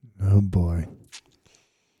 Oh, boy.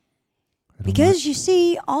 Because you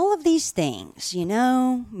see, all of these things,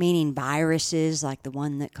 meaning viruses like the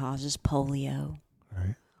one that causes polio,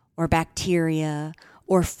 Right. or bacteria,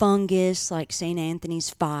 or fungus like St. Anthony's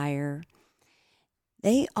fire,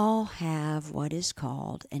 they all have what is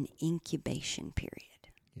called an incubation period.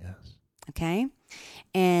 Yes. Okay?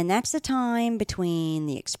 And that's the time between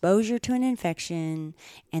the exposure to an infection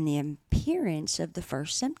and the appearance of the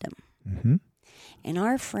first symptom. Mm-hmm. And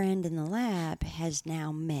our friend in the lab has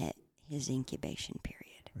now met his incubation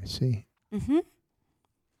period. I see. Mm-hmm.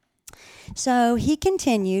 So he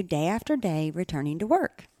continued day after day returning to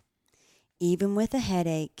work, even with a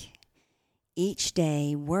headache, each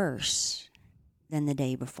day worse than the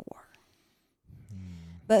day before.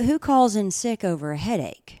 But who calls in sick over a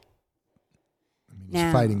headache?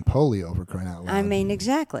 He's fighting polio, for crying out loud. I mean,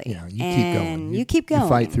 exactly. Yeah, you keep going. You keep going. You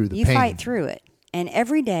fight through the pain. You pain. fight through it. And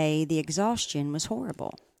every day, the exhaustion was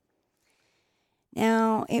horrible.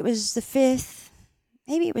 Now, it was the 5th,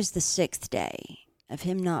 maybe it was the 6th day of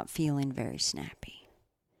him not feeling very snappy.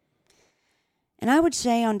 And I would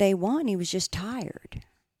say on day 1, he was just tired.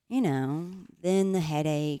 Then the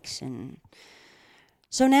headaches. And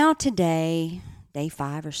so now today, day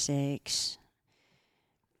 5 or 6,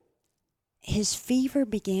 his fever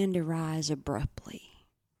began to rise abruptly.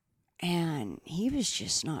 And he was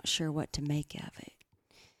just not sure what to make of it.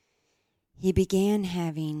 He began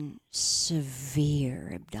having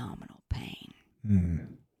severe abdominal pain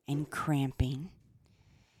and cramping.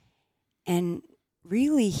 And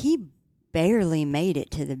really, he barely made it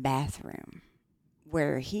to the bathroom,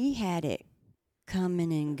 where he had it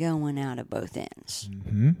coming and going out of both ends.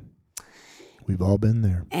 Mm-hmm. We've all been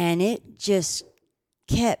there. And it just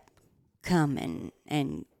kept coming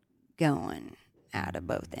and going out of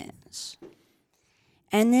both ends.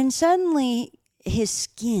 And then suddenly his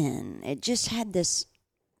skin, it just had this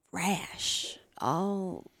rash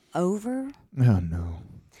all over. Oh, no.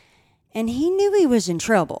 And he knew he was in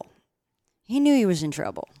trouble.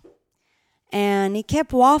 And he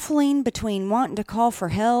kept waffling between wanting to call for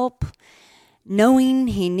help, knowing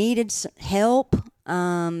he needed help,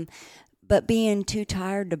 but being too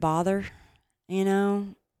tired to bother,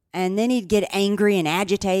 And then he'd get angry and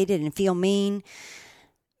agitated and feel mean.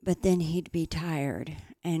 But then he'd be tired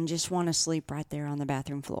and just want to sleep right there on the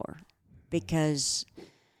bathroom floor because,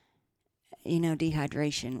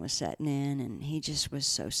 dehydration was setting in and he just was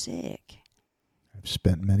so sick. I've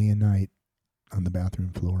spent many a night on the bathroom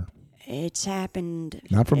floor. It's happened.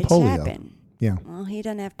 Not from it's polio. Happened. Yeah. Well, he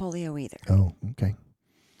doesn't have polio either. Oh, okay.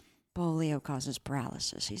 Polio causes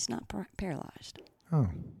paralysis. He's not paralyzed. Oh,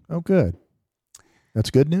 good. That's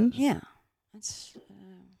good news? Yeah. That's.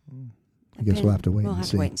 I guess we'll have to wait and see. We'll have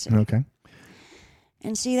to wait and see. Okay.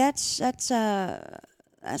 And see, that's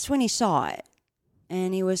when he saw it,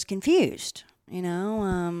 and he was confused.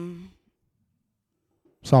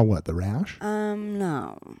 Saw what? The rash?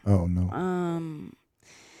 No. Oh, no.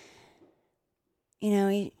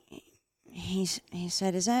 he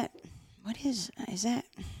said, what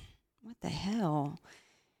the hell?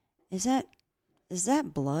 Is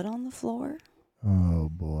that blood on the floor? Oh,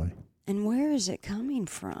 boy. And where is it coming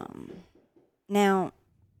from? Now,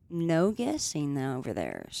 no guessing over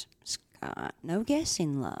there, Scott. No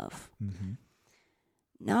guessing, love. Mm-hmm.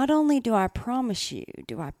 Not only do I promise you,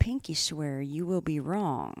 do I pinky swear you will be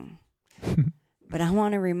wrong, but I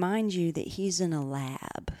want to remind you that he's in a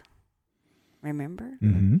lab. Remember?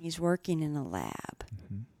 Mm-hmm. He's working in a lab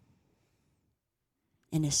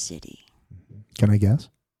in a city. Can I guess?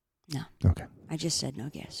 No. Okay. I just said no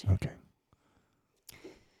guessing. Okay.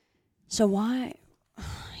 So why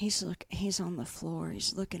he's on the floor,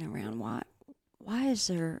 he's looking around. Why is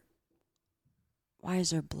there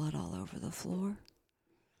blood all over the floor?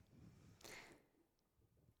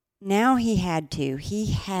 Now he had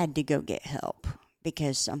to go get help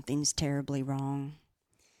because something's terribly wrong.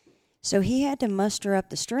 So he had to muster up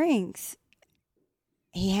the strength.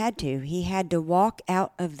 He had to walk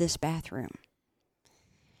out of this bathroom.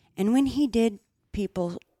 And when he did,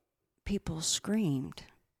 people screamed.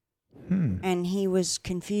 And he was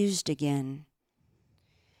confused again.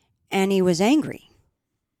 And he was angry.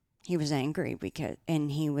 He was angry because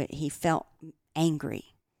he felt angry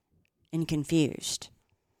and confused.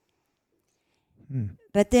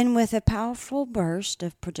 But then with a powerful burst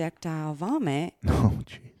of projectile vomit,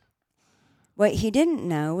 what he didn't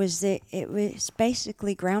know was that it was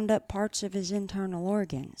basically ground up parts of his internal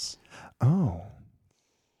organs. Oh.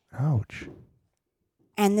 Ouch.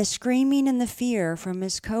 And the screaming and the fear from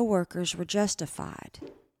his coworkers were justified.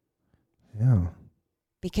 Yeah.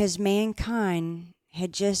 Because mankind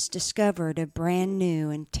had just discovered a brand new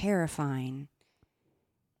and terrifying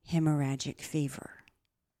hemorrhagic fever.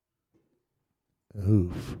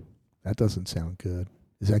 Oof. That doesn't sound good.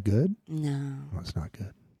 Is that good? No. No, it's not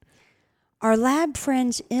good. Our lab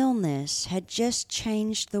friend's illness had just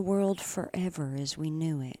changed the world forever as we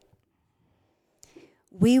knew it.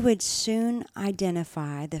 We would soon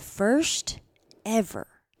identify the first ever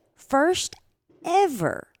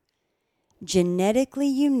genetically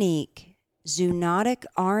unique zoonotic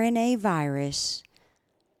RNA virus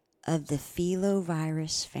of the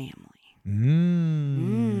filovirus family.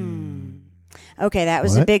 Okay, that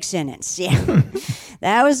was a big sentence. Yeah.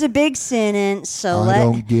 That was a big sentence. So I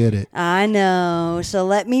don't get it. I know. So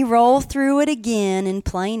let me roll through it again in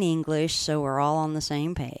plain English so we're all on the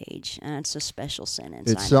same page. It's a special sentence.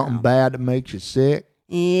 It's something bad that makes you sick.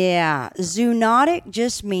 Yeah. Zoonotic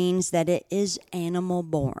just means that it is animal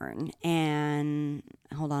born. And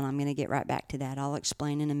hold on, I'm going to get right back to that. I'll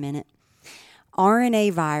explain in a minute.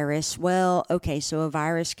 RNA virus, well, okay, so a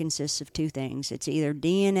virus consists of two things. It's either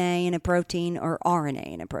DNA in a protein or RNA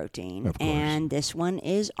in a protein. Of course. And this one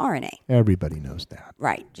is RNA. Everybody knows that.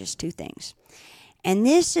 Right, just two things. And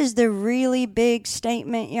this is the really big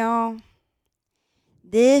statement, y'all.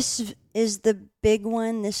 This is the big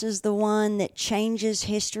one. This is the one that changes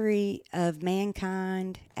history of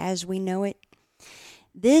mankind as we know it.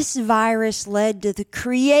 This virus led to the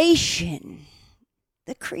creation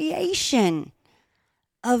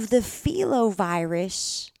of the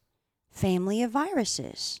filovirus family of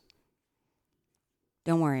viruses.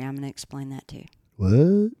 Don't worry, I'm going to explain that too.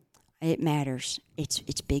 What? It matters. It's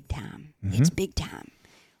big time. It's big time.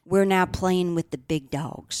 We're now playing with the big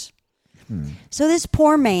dogs. So this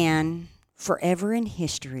poor man, forever in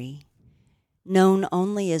history, known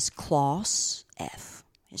only as Klaus F.,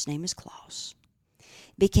 his name is Klaus,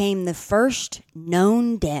 became the first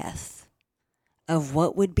known death of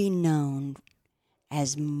what would be known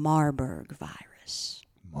as Marburg virus.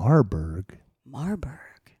 Marburg?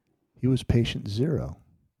 Marburg. He was patient zero.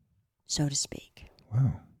 So to speak.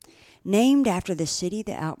 Wow. Named after the city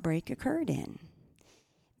the outbreak occurred in.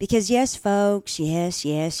 Because yes, folks, yes,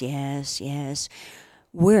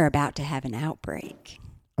 we're about to have an outbreak.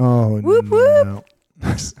 Oh, whoop, no. Whoop.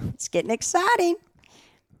 It's getting exciting.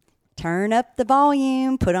 Turn up the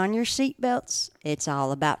volume, put on your seatbelts. It's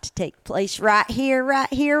all about to take place right here,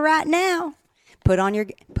 right now. Put on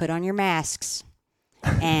your masks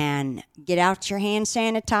and get out your hand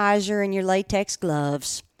sanitizer and your latex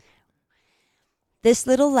gloves. This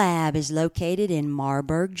little lab is located in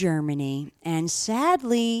Marburg, Germany, and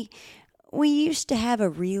sadly, we used to have a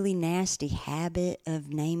really nasty habit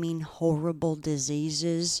of naming horrible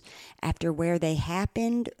diseases after where they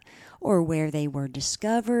happened or where they were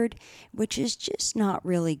discovered, which is just not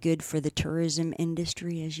really good for the tourism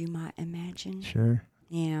industry, as you might imagine. Sure.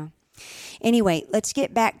 Yeah. Anyway, let's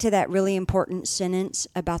get back to that really important sentence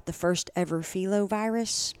about the first ever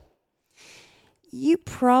filovirus. You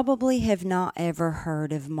probably have not ever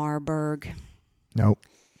heard of Marburg. Nope.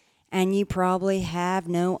 And you probably have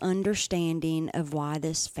no understanding of why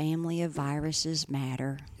this family of viruses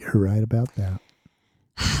matter. You're right about that.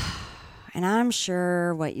 And I'm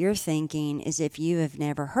sure what you're thinking is if you have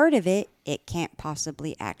never heard of it, it can't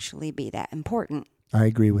possibly actually be that important. I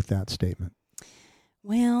agree with that statement.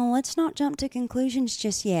 Well, let's not jump to conclusions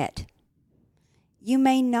just yet. You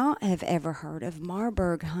may not have ever heard of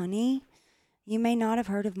Marburg, honey. You may not have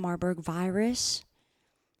heard of Marburg virus.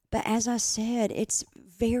 But as I said, it's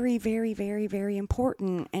very, very, very, very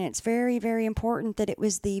important. And it's very, very important that it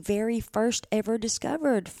was the very first ever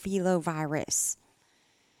discovered filovirus.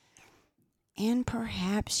 And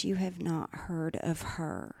perhaps you have not heard of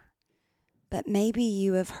her. But maybe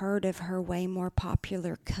you have heard of her way more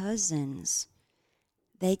popular cousins.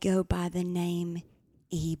 They go by the name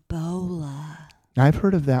Ebola. I've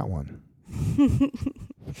heard of that one.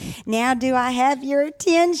 Now, do I have your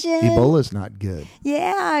attention? Ebola's not good.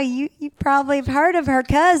 Yeah, you probably have heard of her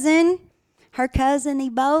cousin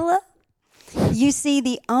Ebola. You see,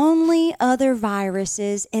 the only other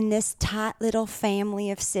viruses in this tight little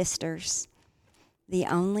family of sisters, the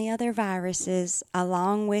only other viruses,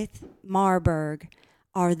 along with Marburg,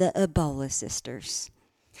 are the Ebola sisters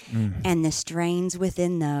and the strains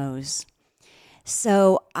within those.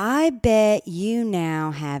 So I bet you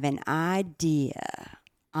now have an idea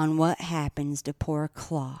on what happens to poor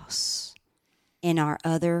Klaus and our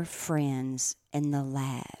other friends in the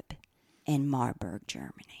lab in Marburg,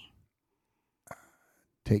 Germany.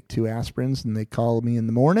 Take 2 aspirins and they call me in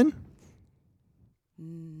the morning?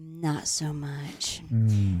 Not so much.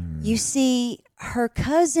 You see, her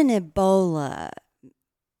cousin Ebola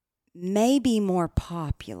may be more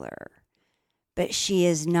popular, but she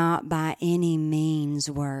is not by any means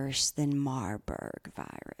worse than Marburg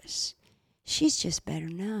virus. She's just better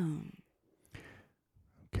known.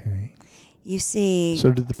 Okay. You see...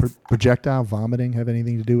 So did the projectile vomiting have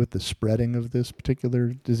anything to do with the spreading of this particular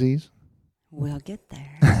disease? We'll get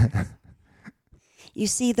there. You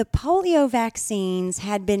see, the polio vaccines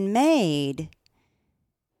had been made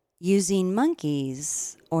using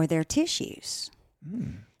monkeys or their tissues.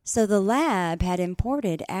 So the lab had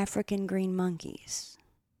imported African green monkeys.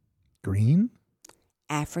 Green?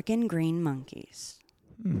 African green monkeys.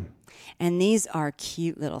 And these are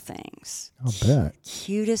cute little things. I'll bet.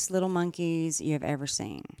 Cutest little monkeys you have ever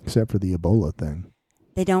seen. Except for the Ebola thing.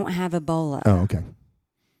 They don't have Ebola. Oh, okay.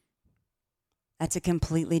 That's a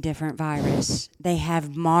completely different virus. They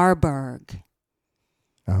have Marburg.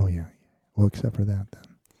 Oh, yeah. Well, except for that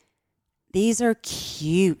then. These are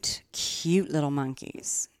cute, cute little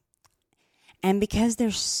monkeys. And because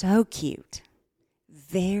they're so cute,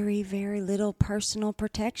 very, very little personal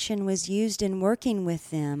protection was used in working with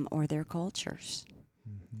them or their cultures.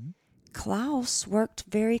 Klaus worked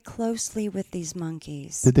very closely with these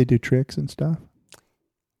monkeys. Did they do tricks and stuff?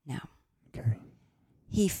 No. Okay.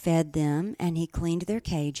 He fed them and he cleaned their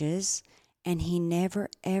cages, and he never,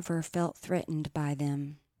 ever felt threatened by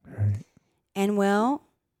them. Right. And, well,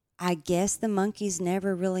 I guess the monkeys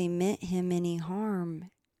never really meant him any harm,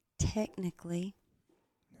 technically.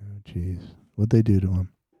 Oh, jeez. What'd they do to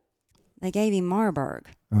him? They gave him Marburg.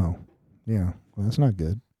 Oh, yeah. Well, that's not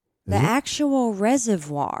good. The actual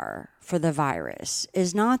reservoir for the virus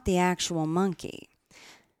is not the actual monkey,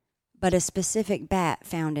 but a specific bat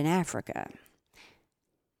found in Africa.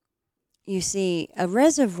 You see, a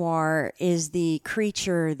reservoir is the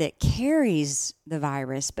creature that carries the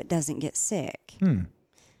virus but doesn't get sick.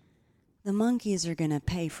 The monkeys are going to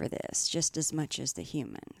pay for this just as much as the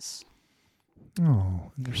humans.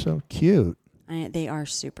 Oh, they're so cute. They are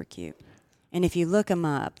super cute. And if you look them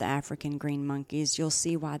up, the African green monkeys, you'll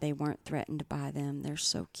see why they weren't threatened by them. They're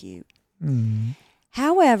so cute.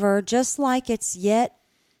 However, just like its yet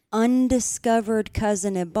undiscovered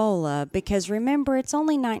cousin Ebola, because remember, it's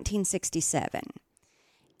only 1967,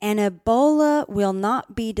 and Ebola will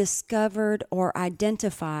not be discovered or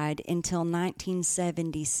identified until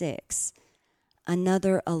 1976,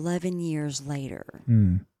 another 11 years later.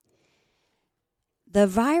 The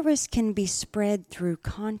virus can be spread through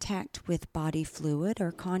contact with body fluid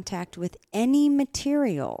or contact with any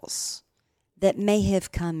materials that may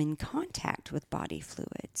have come in contact with body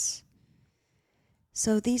fluids.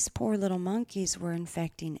 So these poor little monkeys were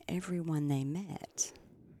infecting everyone they met.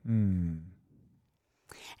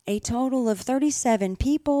 A total of 37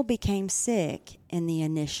 people became sick in the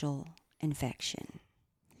initial infection,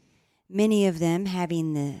 many of them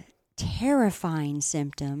having the terrifying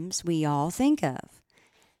symptoms we all think of.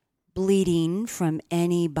 Bleeding from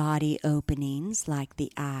any body openings like the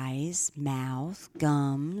eyes, mouth,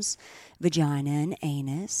 gums, vagina, and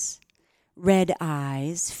anus, red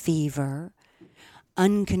eyes, fever,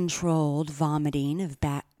 uncontrolled vomiting of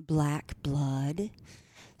black blood,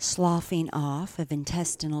 sloughing off of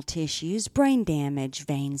intestinal tissues, brain damage,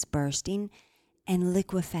 veins bursting, and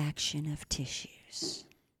liquefaction of tissues.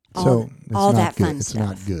 So it's all not that good. fun It's stuff.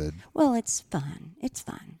 not good. Well, it's fun. It's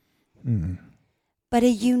fun. Mm. But a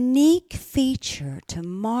unique feature to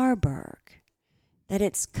Marburg that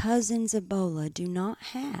its cousins Ebola do not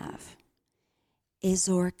have is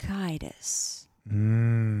orchitis.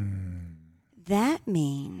 Mm. That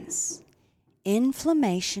means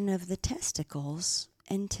inflammation of the testicles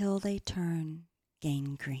until they turn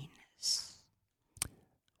gangrenous.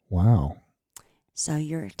 Wow. So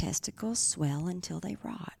your testicles swell until they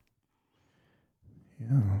rot.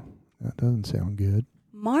 Yeah, that doesn't sound good.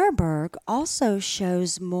 Marburg also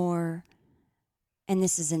shows more, and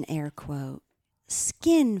this is an air quote,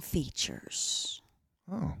 skin features,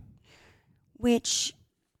 Oh. which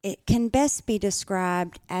it can best be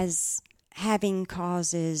described as having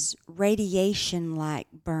causes radiation-like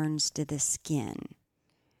burns to the skin.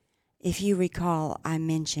 If you recall, I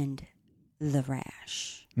mentioned the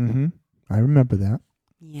rash. Mm-hmm. I remember that.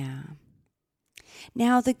 Yeah.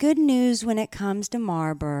 Now, the good news when it comes to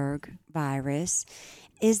Marburg virus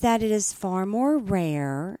is that it is far more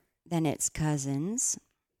rare than its cousins,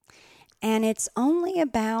 and it's only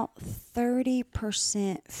about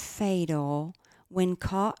 30% fatal when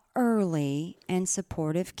caught early and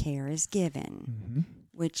supportive care is given,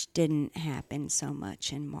 which didn't happen so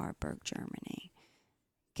much in Marburg, Germany,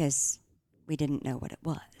 because we didn't know what it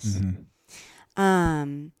was.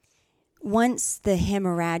 Once the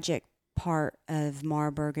hemorrhagic part of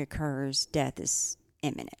Marburg occurs, death is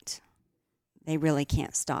imminent. They really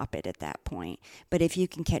can't stop it at that point. But if you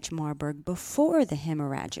can catch Marburg before the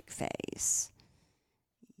hemorrhagic phase,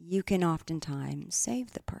 you can oftentimes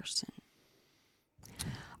save the person.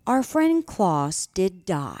 Our friend Klaus did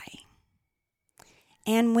die.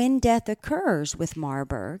 And when death occurs with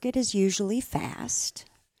Marburg, it is usually fast,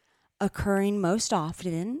 occurring most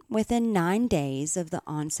often within 9 days of the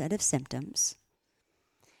onset of symptoms.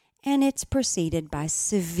 And it's preceded by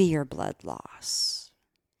severe blood loss.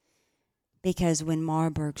 Because when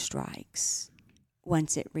Marburg strikes,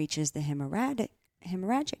 once it reaches the hemorrhagic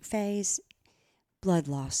phase, blood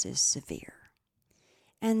loss is severe.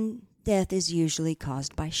 And death is usually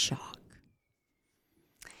caused by shock.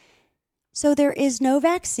 So there is no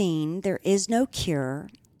vaccine, there is no cure,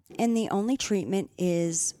 and the only treatment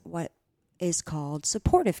is what is called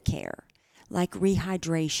supportive care, like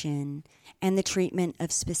rehydration and the treatment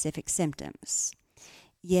of specific symptoms.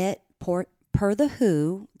 Yet, per the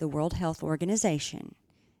WHO, the World Health Organization,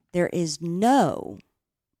 there is no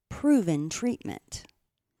proven treatment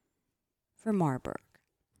for Marburg.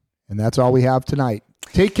 And that's all we have tonight.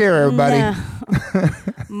 Take care, everybody. No.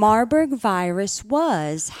 Marburg virus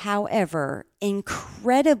was, however,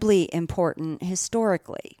 incredibly important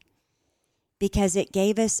historically because it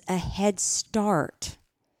gave us a head start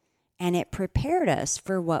and it prepared us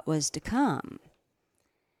for what was to come.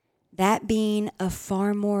 That being a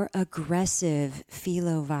far more aggressive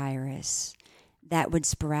filovirus that would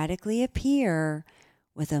sporadically appear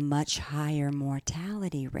with a much higher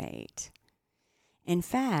mortality rate. In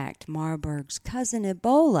fact, Marburg's cousin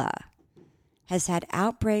Ebola has had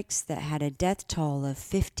outbreaks that had a death toll of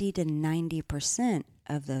 50 to 90%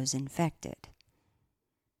 of those infected.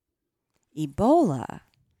 Ebola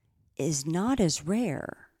is not as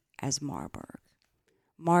rare as Marburg.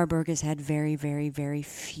 Marburg has had very, very, very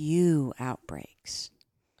few outbreaks,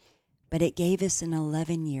 but it gave us an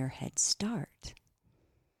 11-year head start,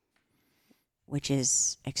 which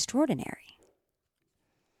is extraordinary.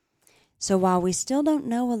 So while we still don't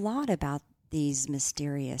know a lot about this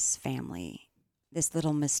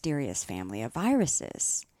little mysterious family of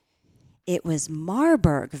viruses, it was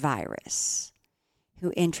Marburg virus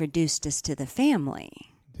who introduced us to the family.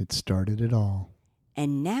 It started it all.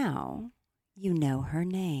 And now you know her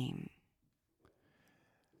name.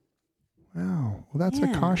 Wow. Well, that's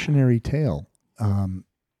a cautionary tale.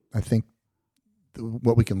 I think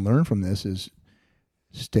what we can learn from this is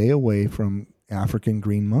stay away from African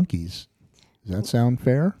green monkeys. Does that sound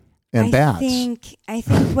fair? And bats. I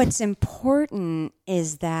think what's important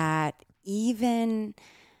is that even,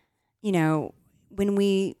 when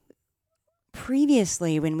we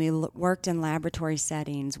worked in laboratory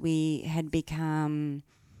settings, we had become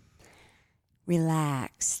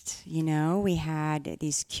relaxed. We had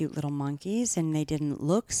these cute little monkeys and they didn't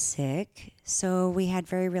look sick. So we had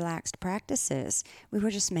very relaxed practices. We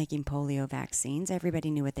were just making polio vaccines. Everybody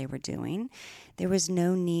knew what they were doing. There was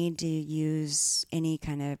no need to use any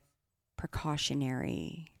kind of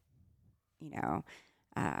precautionary,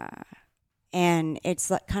 And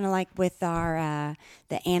it's kind of like with our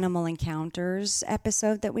the animal encounters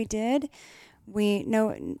episode that we did. We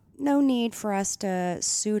no need for us to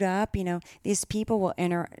suit up. You know, these people will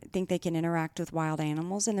think they can interact with wild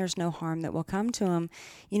animals, and there's no harm that will come to them.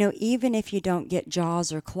 You know, even if you don't get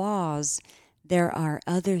jaws or claws, there are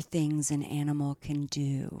other things an animal can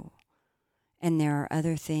do, and there are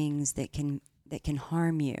other things that can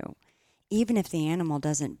harm you. Even if the animal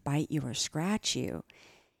doesn't bite you or scratch you,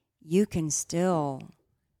 you can still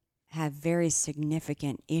have very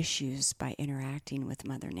significant issues by interacting with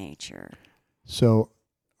Mother Nature. So,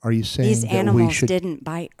 are you saying these that animals didn't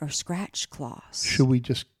bite or scratch claws? Should we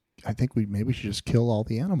just? I think maybe we should just kill all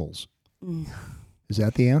the animals. Is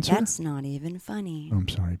that the answer? That's not even funny. I'm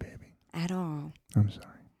sorry, baby. At all. I'm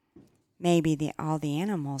sorry. Maybe all the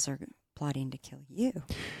animals are plotting to kill you.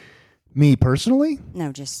 Me personally?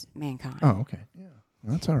 No, just mankind. Oh, okay. Yeah.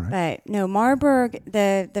 That's all right. But no, Marburg.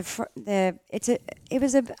 It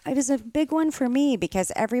was a big one for me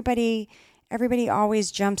because everybody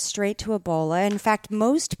always jumps straight to Ebola. In fact,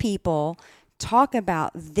 most people talk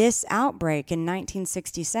about this outbreak in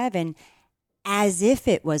 1967 as if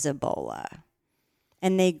it was Ebola,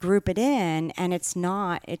 and they group it in, and it's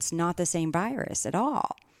not the same virus at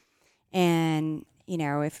all. And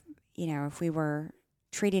if we were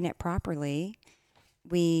treating it properly,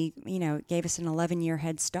 it gave us an 11-year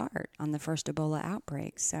head start on the first Ebola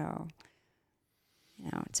outbreak. So,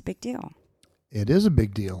 it's a big deal. It is a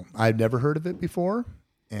big deal. I've never heard of it before,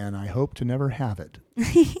 and I hope to never have it.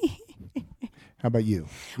 How about you?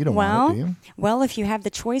 You don't want it, do you? Well, if you have the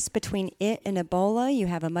choice between it and Ebola, you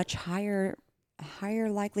have a much higher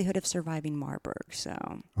likelihood of surviving Marburg. So,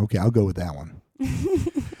 okay, I'll go with that one.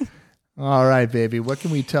 All right, baby. What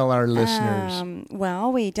can we tell our listeners?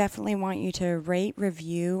 Well, we definitely want you to rate,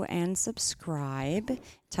 review, and subscribe.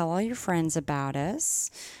 Tell all your friends about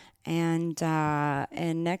us. And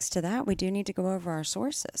next to that, we do need to go over our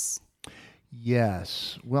sources.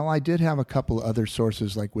 Yes. Well, I did have a couple other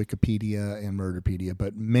sources like Wikipedia and Murderpedia,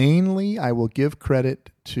 but mainly I will give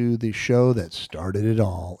credit to the show that started it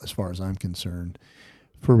all, as far as I'm concerned,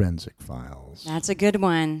 Forensic Files. That's a good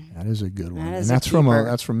one. That is a good one. And that's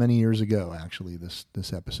from many years ago, actually,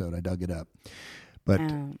 this episode. I dug it up. But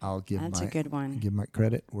I'll give a good one. Give my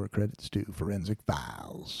credit where credit's due. Forensic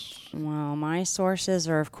Files. Well, my sources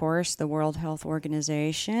are, of course, the World Health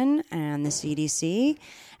Organization and the CDC,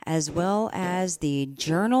 as well as the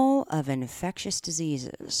Journal of Infectious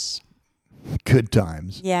Diseases. Good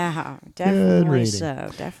times. Yeah, definitely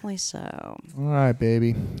so. Definitely so. All right,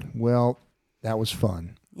 baby. Well, that was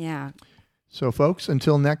fun. Yeah. So, folks,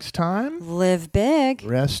 until next time. Live big.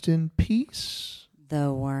 Rest in peace.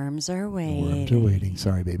 The worms are waiting. The worms are waiting.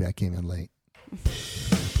 Sorry, baby, I came in late.